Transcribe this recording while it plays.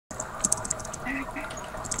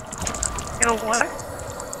You have a what?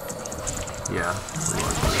 Yeah.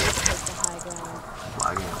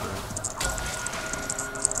 Lagging a bit.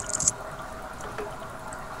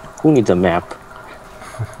 Who needs a map?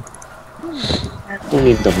 Who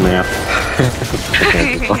needs a map?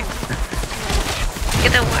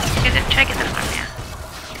 Get the what? Try to get the farm, yeah.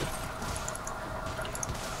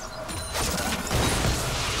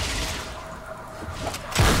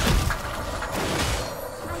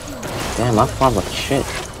 Damn, my farm like shit.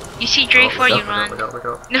 You see Dre before you run. Look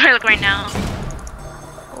out. No, look right now.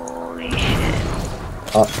 Holy shit.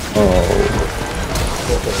 Oh.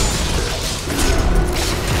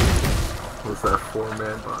 What's that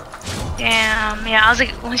 4-man bot? Damn, yeah, I was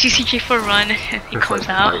like, once you see J4 run, he comes like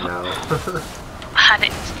out. right now. I had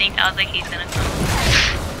an instinct, I was like, he's gonna come.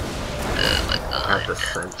 Oh my god. I have the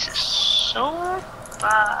sense. This is so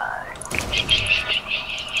bad.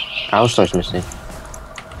 Power starts missing.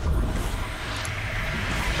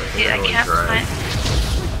 Dude, I can't find.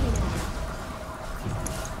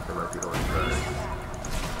 They might be going drag.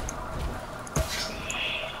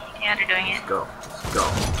 Yeah, they're doing it. Let's go.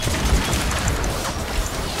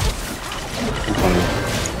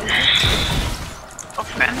 Go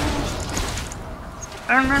for him.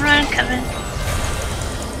 Run, Kevin.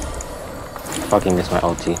 Fucking miss my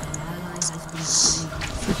ulti.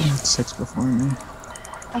 Freaking had 6 before me.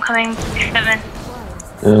 I'm coming, Kevin.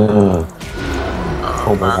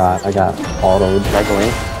 Oh my god, I got autoed. Did I go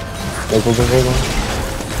in?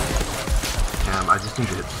 Damn, I just need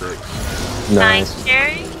to hit 6. Nice,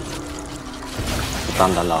 Jerry. It's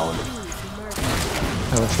on the loud.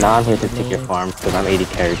 Now I'm here to take your farm because I'm 80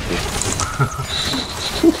 carry too.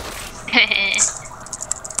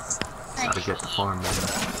 Gotta get the farm, man.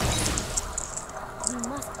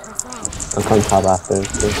 I'm coming top after.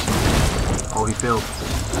 Oh, he failed.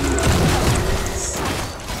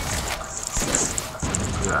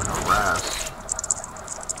 Yeah, harass.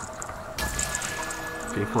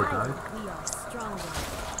 J4 died?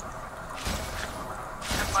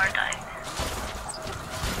 The bar died.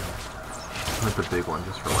 With the big one,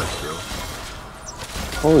 just for life steal.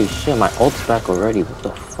 Holy shit, my ult's back already. What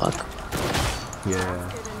the fuck?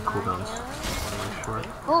 Yeah, cooldowns. Really short.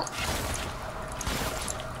 Oh.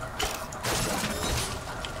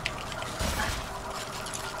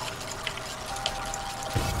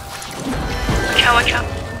 Watch out.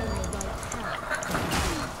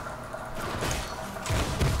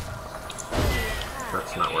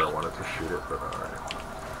 That's not where I wanted to shoot it, but alright.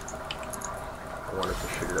 I wanted to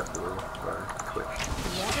shoot it at blue, but I twitched.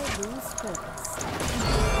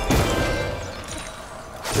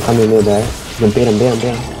 I'm coming near there. Bait him.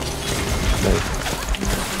 Nice.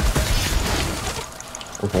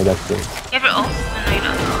 Okay, that's good. You have your ult? Oh, no, you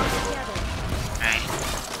don't. Alright.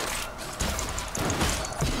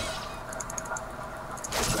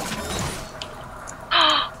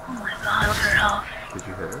 Oh my god, look at her health. Did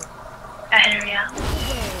you hit her? I hit her, yeah.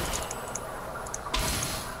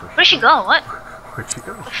 Where'd she go? What? Where'd she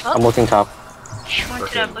go? The fuck? I'm looking top. She went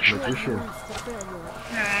to that bush. Magician.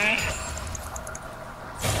 Alright.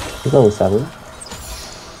 He's level 7.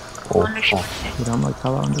 Oh, Wonder she fuck. You don't like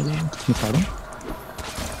how under them? Can you fight him?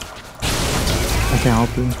 I can't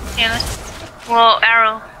help you. Yeah, well,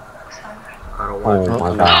 arrow. I don't want to Oh my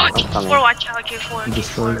hit god, Oh, I'm coming. J4, watch out, J4. You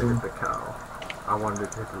destroyed the him. cow. I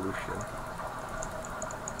wanted to hit the Lucian.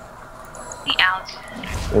 He out.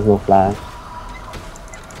 There's no flash.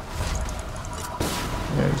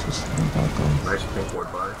 Yeah, he's just sitting back on. Nice pink ward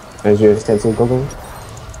by. There's your stencil, Gogo.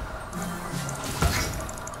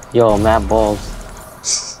 Yo, mad balls.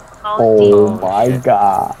 Oh my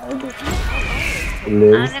god.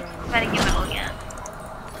 Liz. I'm gonna give it all again.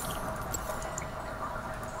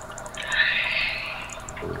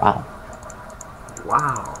 Wow.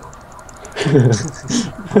 Wow.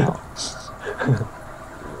 Wow.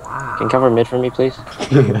 Can you cover mid for me, please?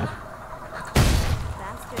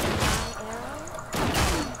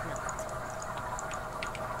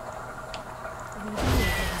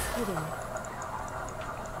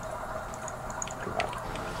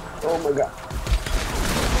 Oh my god.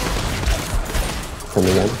 Come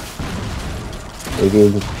again. Maybe.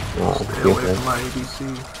 Oh, Stay away from my ABC.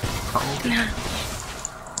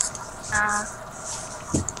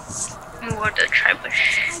 More the tribush.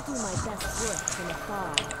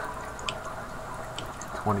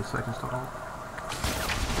 20 seconds to hold.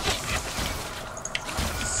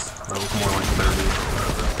 That was more like 30.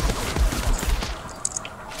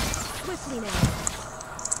 Quickly now.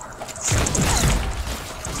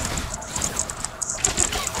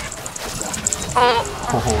 Oh,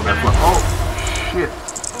 Oh, that's what. Oh, shit.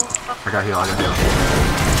 I got heal.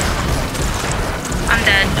 I'm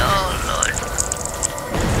dead. Oh lord.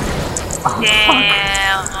 Oh,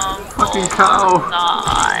 Damn. Fucking Oh cow.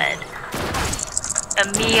 God.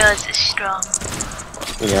 Amiya's is strong.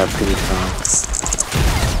 Yeah, pretty strong.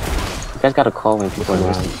 You guys gotta call when people are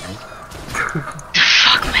missing, man.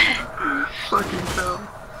 Fuck, man. Fucking cow.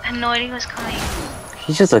 I had no idea he was coming.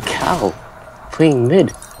 He's just a cow. Playing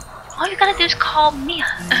mid. All you gotta do is call Mia.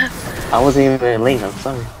 I wasn't even in lane, I'm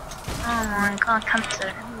sorry. Oh my God,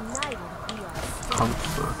 Comfort.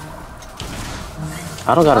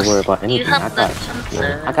 I don't gotta worry about anything. You have I the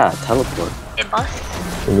got a teleport. Hey, boss.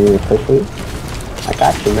 Can you push me? I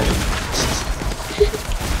got you, man.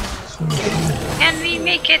 Can we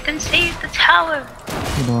make it and save the tower?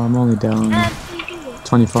 No, I'm only down Can we do it?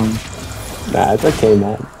 20 farm. Nah, it's okay,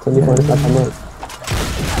 man. 24 is not that much.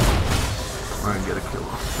 We're gonna get a kill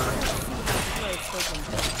off.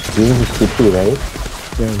 You use TP, right?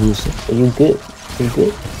 Yeah, he used it. Are you good? You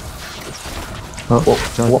good? Oh, What?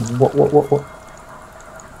 Jonathan. What?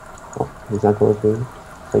 Oh, he's not going through.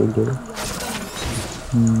 So you good?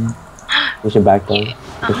 We should back down. We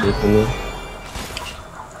should come in.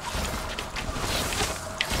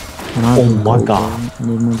 Oh my God. I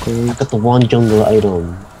need more I gold. got the one jungle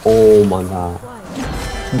item. Oh my God.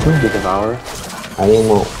 You devour. I didn't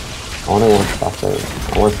want. I don't want stopper.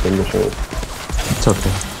 I want finisher. It's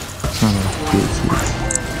okay. It's not a huge. I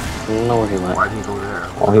don't know where he went. Why'd he go there?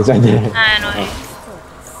 Oh, he's right there. I know.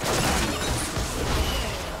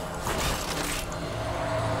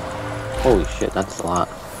 Holy shit, that's a lot.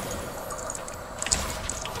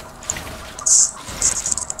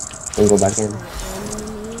 Then go back in.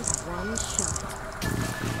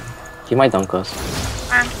 He might dunk us.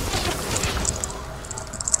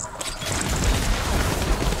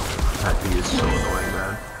 That bee is so annoying,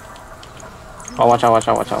 man. Oh, watch out. Watch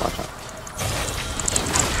out,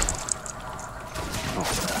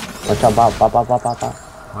 bop.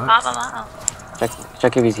 What?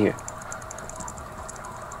 Check if he's here.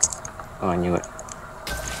 Oh, I knew it.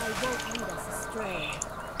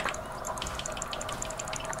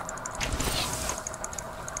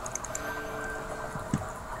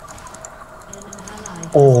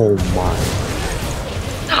 Oh my.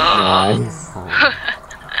 Nice.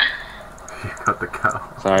 You got the cow.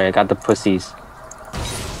 Sorry, I got the pussies.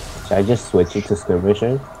 Should I just switch it to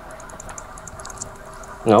skirmisher?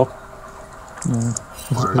 No? Yeah.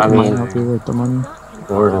 Or I It mean- might not be worth the money.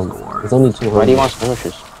 Or it's only 200. Why do you want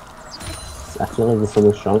skirmishers? I feel like it's so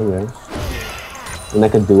much stronger. And I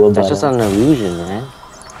could do it, That's but just an illusion, man.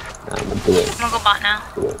 I'm gonna do it. I'm gonna go bot now.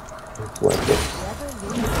 Do it. It's worth it.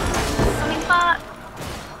 Coming bot.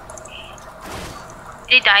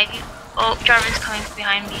 Did he dive you? Oh, Jarvan's coming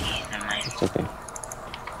behind me. Never mind. It's okay.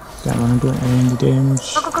 That one doing any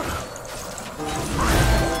damage. Go.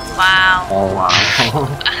 Wow. Oh Wow.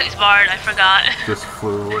 It's barred, I forgot. Just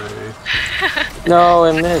flew away. No,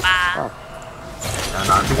 I missed. Wow. Oh,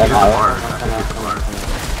 And I think That's it's how hard. I think it's hard.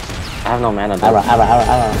 I have no mana. Arrow.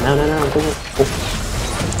 No. Go.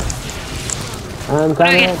 I'm What do we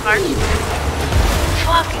coming. get, Bart?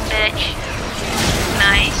 Fucking bitch.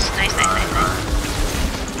 Nice.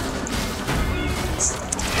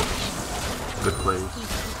 Good plays.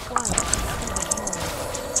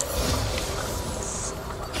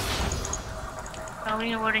 Oh, we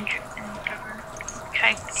need a word in Trevor.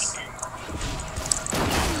 Try to take that.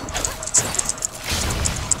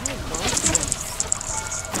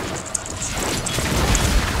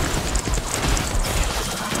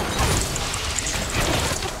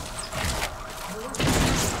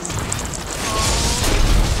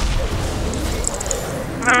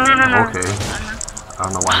 No. Okay. I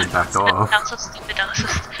don't know why he backed off. That was so stupid.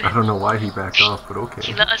 I don't know why he backed off, but He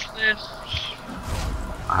okay. let us live.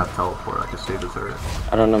 I have teleport. I can save the turret.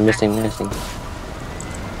 I don't know, missing.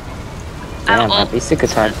 Damn, my ult. basic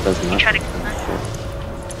attack does You nothing. try to kill him.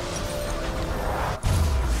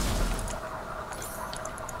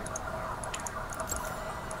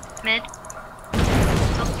 Mid.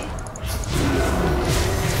 It's okay.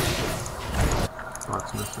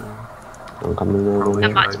 Bot's missing. I'm coming over. The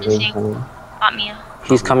bot's missing. Bot Mia.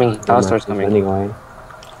 He's coming. Alistar's coming. Anyway.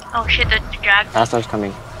 Oh shit, the drag. Alistar's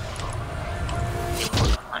coming.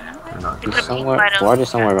 Oh no. They're not He put a just pink Somewhere. right up. Ward is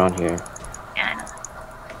somewhere around here. Yeah, I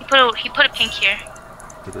know. He put a pink here.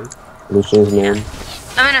 He did? Lucian's name.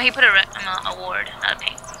 No, he put a ward, not a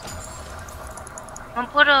pink. I'm gonna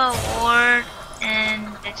put a ward in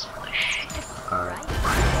this bush. Alright.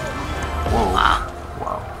 Whoa. Wow.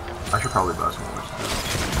 I should probably buy some more too.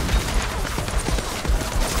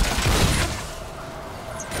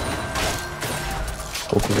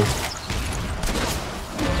 Okay.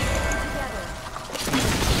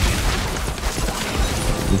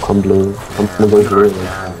 Come blue. Come blue. Good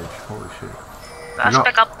damage. Holy shit. I'll No,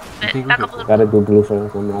 back up a I think bit. we Back could- up a little Gotta bit. do blue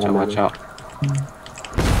first. I'm not So watch out.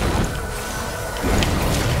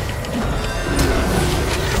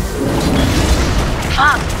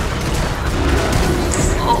 Fuck!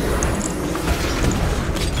 Oh,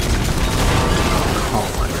 Oh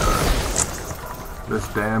my god. This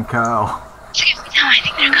damn cow. it's every time I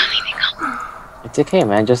think they're coming, they come. It's okay,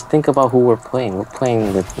 man. Just think about who we're playing. We're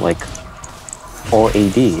playing with, like, all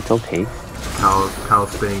AD. It's okay.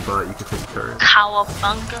 Cow's staying by, you can take turret.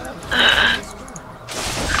 Cowabunga.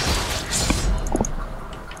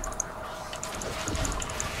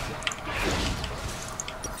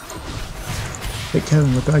 Hey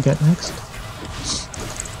Kevin, what do I get next?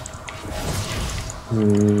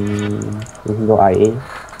 We can go IA.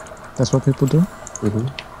 That's what people do? Mm-hmm.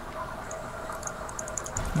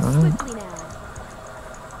 Alright.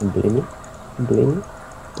 Blame it. Blame it.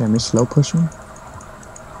 Damn, he's slow pushing.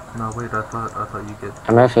 No, wait, I thought you get.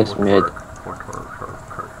 MF is mid.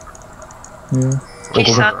 Yeah. She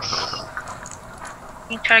sucks.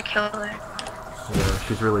 You try to kill her. Yeah,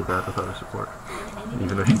 she's really bad without her support.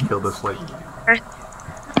 Even though she killed us like. Her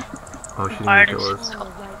Oh, she didn't part even is kill us.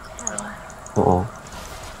 so. Uh-oh.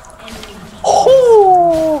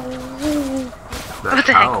 That What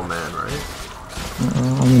the cow man, right?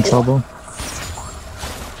 I'm in trouble.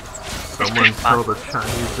 Someone tell the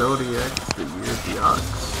Chinese zodiac the year of the ox.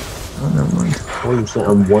 Oh, never mind. Holy shit,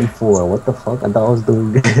 I'm 1-4. What the fuck? I thought I was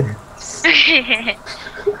doing good.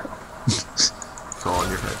 It's all in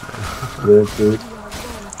your head, man. Good, dude.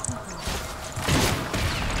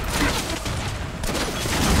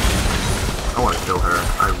 I want to kill her.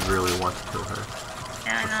 I really want to kill her.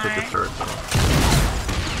 Yeah, Let's I take the know, right? turret though.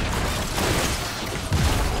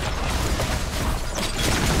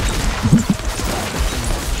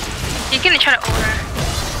 You're gonna try to ult her.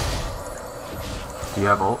 Do you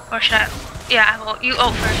have ult? Or should I? Yeah, I will. You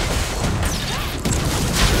ult first.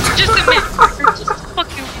 Just a minute. Just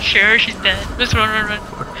fucking sure she's dead. Just run.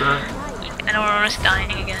 Fuck that. And Aurora's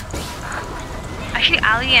dying again. Actually,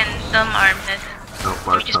 Ali and them are mid. No,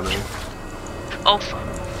 Bard's Just- coming. Oh fuck.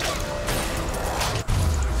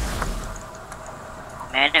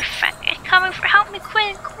 Motherfucker, coming for help me,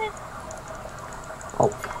 Quinn.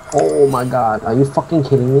 Oh my god. Are you fucking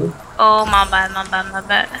kidding me? Oh, my bad.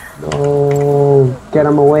 No. Get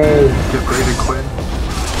him away. Get baited, Quinn.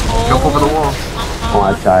 Oh, Jump over the wall. Oh,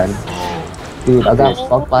 I tried. Dude, I got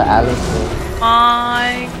fucked by Alex.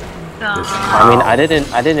 my god. I mean,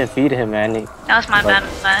 I didn't feed him, man. That was my But-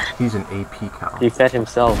 bad. He's an AP cow. He fed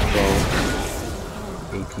himself, so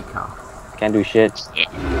AP cow. can't do shit. Yeah.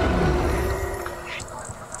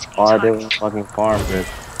 All I did was fucking farm, dude.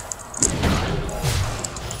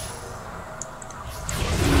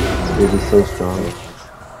 Dude, he's so strong.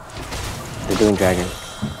 They're doing dragon.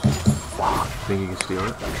 Think you can steal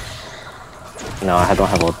it? No, I don't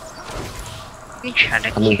have ult. We try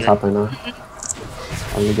to I'm in kill. top right now. I'm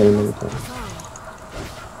gonna get another turn.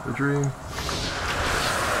 The dream. Too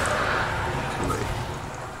late.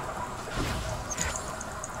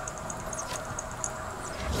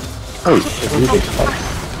 Oh shit.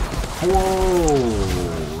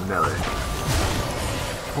 Whoa, Nelly.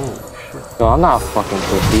 Holy shit. So I'm not fucking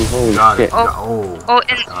pussy. Holy Got shit. it. Oh. Oh,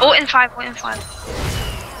 in 5. Ult in 10.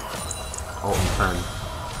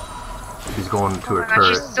 She's going to her Oh my god,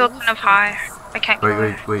 turret. she's still kind of high. I can't kill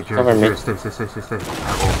her. Wait, Cover Jerry, me. stay. I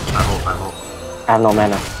have ult. I have no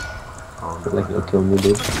mana. Oh, Feel like you'll kill me,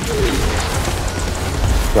 dude.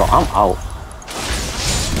 Yo, I'm out.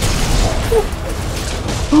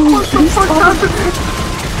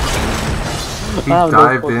 He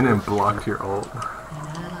dived in and blocked your ult.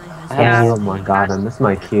 Yeah. Oh my god, I missed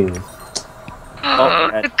my cue. Oh,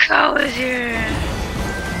 The cow is here.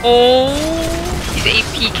 Oh, he's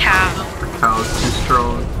AP cow. The cow's too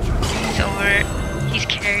strong. He's over. He's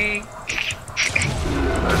carrying.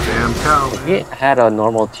 That damn cow, If man. he had a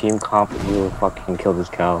normal team comp, he would fucking kill this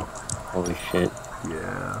cow. Holy shit.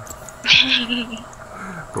 Yeah.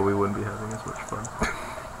 But we wouldn't be having as much fun.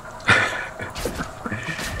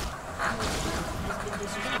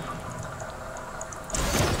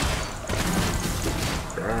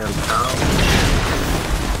 Damn cow.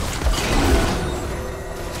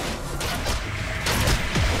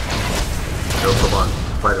 Yo, come on.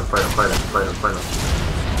 Fight him. Fight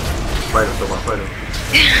him, someone, fight him.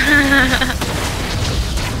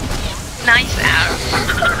 Nice arrow.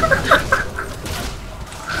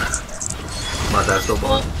 My bad, so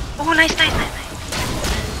bad. Oh, nice.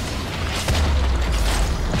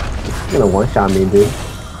 You're gonna one-shot me, dude.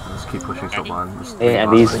 Let's keep pushing Soban. Hey, at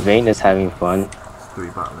least Vayne is having fun. 3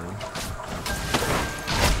 bot lane.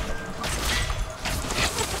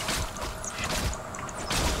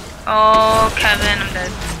 Oh, Kevin, I'm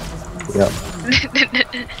dead. Yep.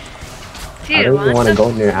 Dude, I don't even want to the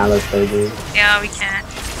go near Alistair, dude. Yeah, we can't.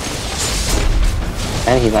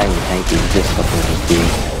 And he's not even tanky, he's just fucking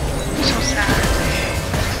confused. So sad.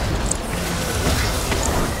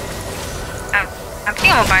 I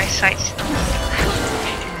think I'm gonna buy sites.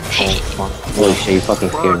 Oh, fuck. Holy shit, you fucking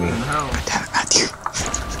scared me. Fucking hell. Damn it, Matthew.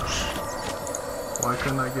 Why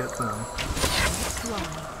couldn't I get them?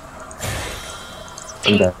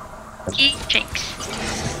 I'm dead. Jinx.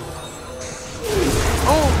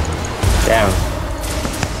 Oh, Damn.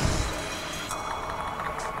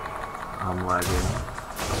 I'm lagging.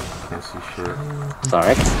 Can't see shit.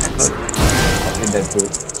 Sorry. I'm dead too.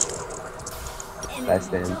 That's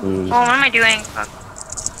the MP. what am I doing? Fuck.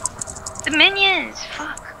 The minions!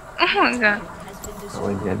 Fuck. Oh my god. I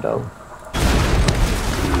went dead though.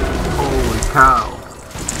 Holy cow.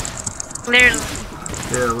 Literally.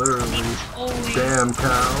 Yeah, literally. Holy. Damn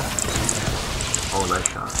cow. Oh, nice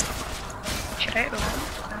shot. Should I?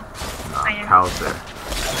 Nah, I am. cow's there.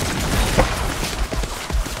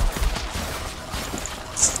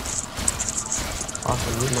 Also,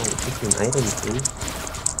 you might pick an item, please.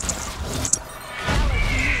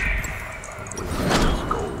 Let's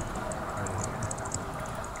go.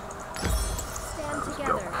 Let's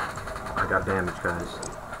go. I got damage, guys.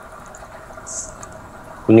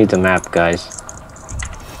 We need the map, guys.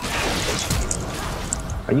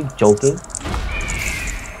 Are you joking?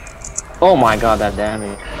 Oh my god, that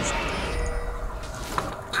damage.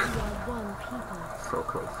 So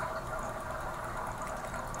close.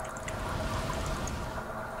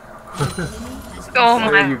 Oh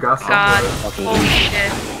Hey, my you got god. something. Holy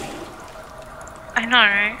shit. I know,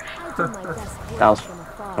 right? That was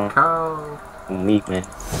Cow. neat, man.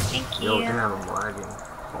 Thank Yo, you. damn, I'm lagging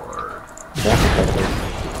hard.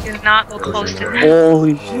 Do not go close to me.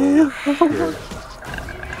 Holy Oh, shit. shit.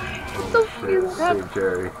 Oh, shit. Save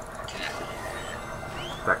Jerry.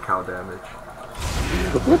 That cow damage.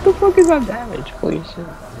 What the fuck is that damage? Holy shit.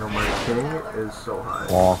 Yo, my king is so high.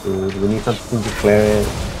 Oh, dude, we need something to clear it.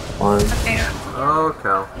 Come on. Okay. Oh,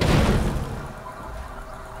 cow.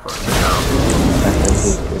 Fuck the cow.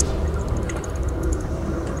 That's MP.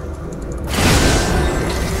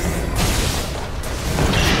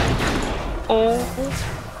 Oh.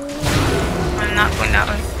 I'm not going that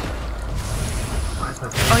way. Why is my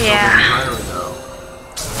Oh, yeah. higher though?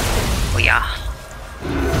 Oh yeah.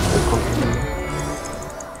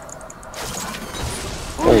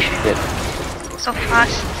 Holy shit. So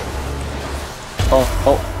fast.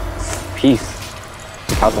 Oh. Peace.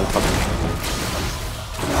 How's that fucking?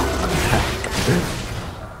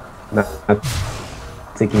 Not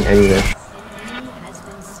taking any risk.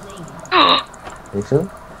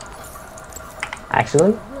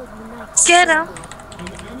 Actually? Get him.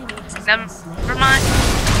 Never mind.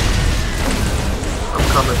 I'm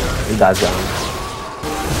coming, guys. He got down.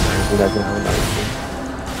 He got down.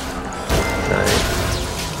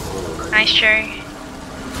 Nice. Nice cherry.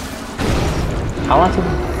 I want to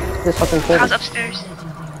this fucking kill. How's upstairs?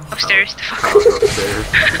 Upstairs. The fuck. Cow's upstairs.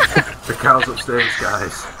 The cow's upstairs,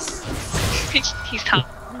 guys. He's top.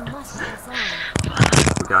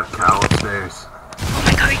 We got cow upstairs. Oh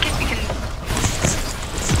my god, we can.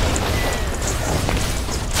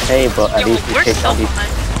 Hey, but at Yo, least we we're picked so all these. fun.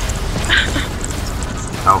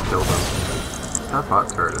 Cow killed him. That bot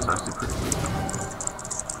turret is actually pretty weak.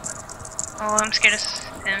 Oh, I'm scared of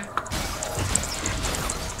him.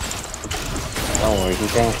 Don't worry,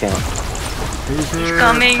 he's gonna kill him. He's here.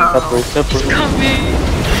 coming. Cow. Separate. Coming.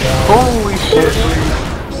 Holy shit.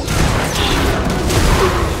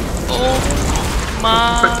 Oh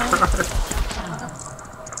my.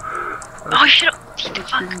 Oh, I should have OT'd the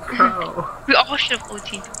Fucking fuck. cow. We all should have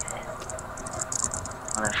OT'd.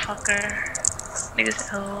 Motherfucker.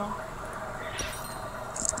 Niggas L.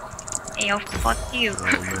 Hey, yo, fuck you. Oh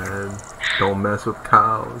man. Don't mess with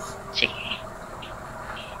cows. Chicky.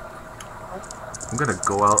 I'm gonna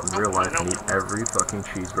go out in real life and eat every fucking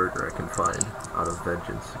cheeseburger I can find out of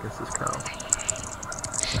vengeance against this cow.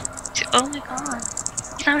 Oh my god.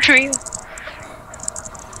 It's not real.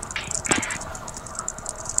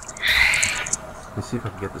 Let me see if I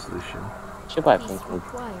can get this Lucian. Should buy pink food.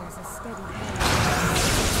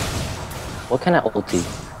 What kind of ulti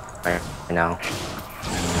right now?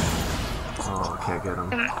 Oh, I can't get him.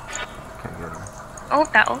 Can't get him. Oh,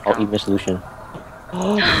 that old. Oh, even solution.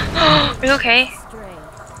 Are you okay?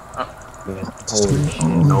 Holy shit.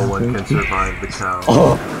 No one can survive the cow.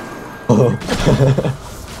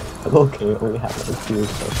 Okay, we have a few.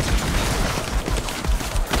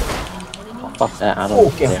 Fuck that, I don't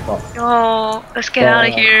Okay, care. fuck. Yo, let's get out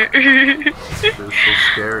of here. This is so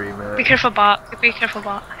scary, man. Be careful, bot. Be careful,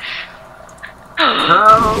 bot.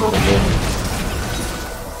 Cow!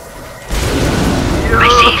 I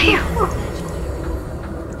saved you!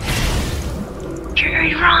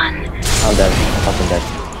 Jerry, run! I'm dead. I'm fucking dead.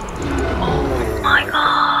 Oh my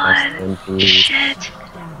god! SMG. Shit!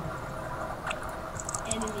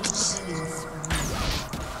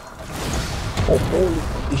 Oh,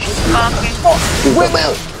 holy shit. Fucking. Wait,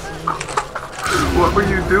 wait. What were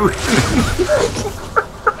you doing?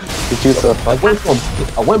 Did you so I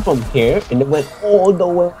went from here and it went all the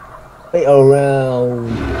way around.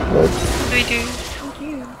 What? What do we do?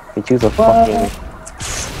 Did you so fucking...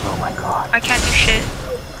 Oh my god. I can't do shit.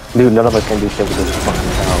 Dude, none of us can do shit with this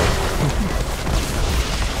fucking cow.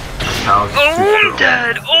 Cow's Oh, too I'm strong.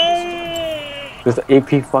 dead! Oh! This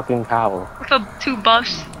AP fucking cow. With a 2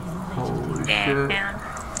 buffs. Holy Damn. shit.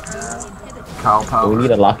 Cow power. We need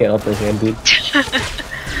to lock it up again, dude.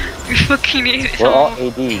 We fucking need it. We're all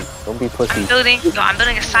AD. Don't be I'm pussy. building. Yo, I'm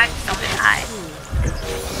building a side on the side.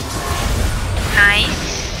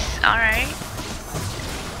 Nice. Alright.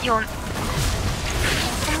 Yo.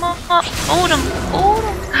 Come on. Hold him. Hold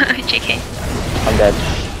him. JK. I'm dead.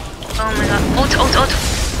 Oh my god. Ult.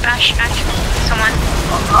 Ash. Someone.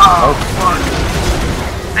 Oh, fuck.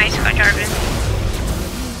 Nice. Got Jarvis.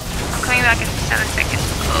 I'm coming back in 7 seconds.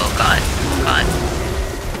 Oh god.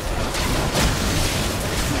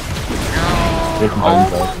 No. This Oh.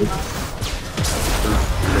 one's up.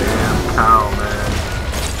 Damn cow, man.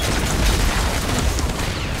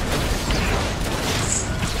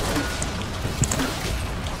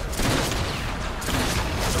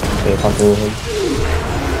 Okay, fucking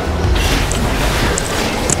him.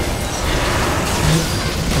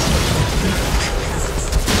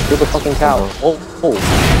 Get the fucking cow. Oh.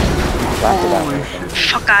 Blasted that Holy one. shit.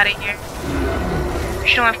 Fuck out of here. We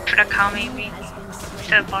should have went for the cow maybe.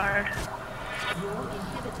 Instead of Bard.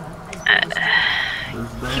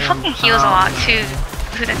 He fucking heals a lot too.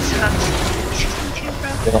 Dude, that sucks. 62, bro.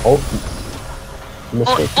 Yeah, oh.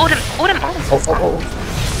 Mistake. Ult him.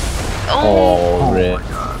 Oh, Oh rip. my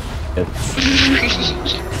god.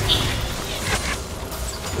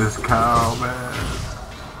 This cow, man.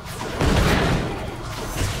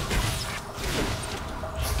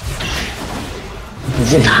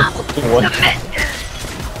 What?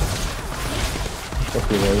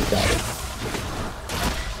 Okay, well, we got it.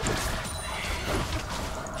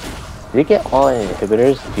 Did you get all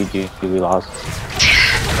inhibitors? GG, we lost.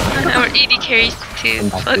 Or 80 carries too. I'm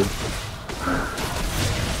back, Fuck. dude.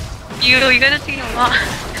 You gotta take a lot.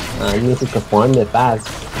 You need to perform it fast.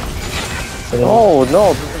 Oh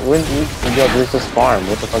no, yo, this is farm.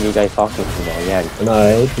 What the fuck are you guys talking about? Yeah, No,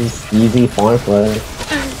 right? It's easy farm for us.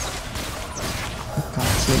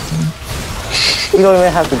 we don't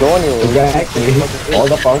even have to go anywhere. Exactly. All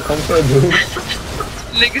the farm comes here, dude.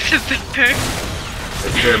 Niggas have been hurt.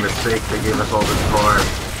 It's their mistake. They gave us all this farm.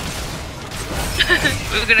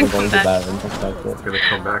 We're gonna come back. It's gonna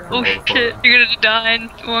come back from Oh all the shit, farm. you're gonna die in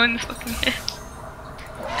one fucking hit.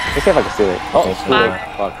 Let's see if I can steal it. Oh, Okay, steal it. bye.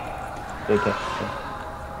 Fuck. Okay.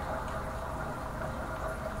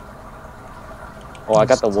 Oh, I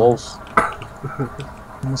got the wolves.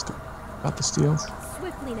 Almost got the steal.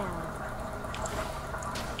 Swiftly now.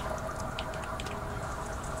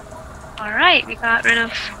 Alright, we got rid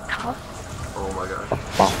of top. Oh my god.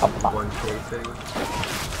 1K thing.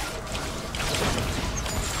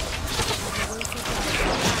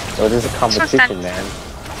 Oh, this is a competition, man.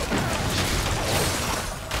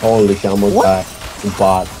 Holy shit, I almost died.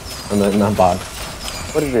 Bot. Not bot.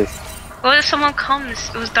 What is this? What if someone comes?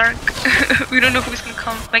 It was dark. We don't know who's gonna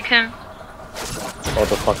come. Like him. Oh,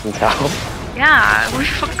 the fucking cow. Yeah, we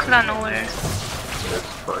fucking come out of nowhere. It's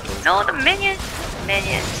fucking. No, the minions.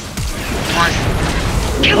 Come on.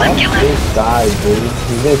 Kill him. This guy, dude.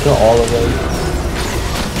 He's gonna kill all of us.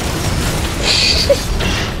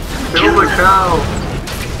 Kill the cow!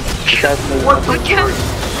 What the Kill fuck?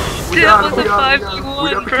 Dude, that was a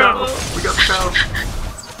 5v1, bro. We got the cow.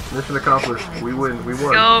 Mission accomplished. We won.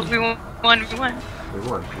 Yo, we won. We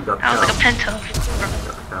won. We got the That was like a cow. penta. We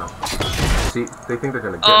got the cow. See, they think they're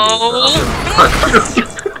gonna get Oh.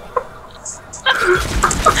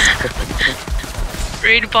 me.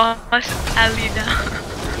 Raid boss, Ali now.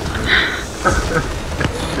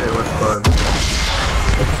 It was fun.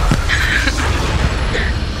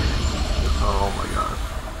 Oh my god.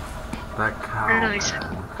 That cow. Really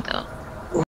Man.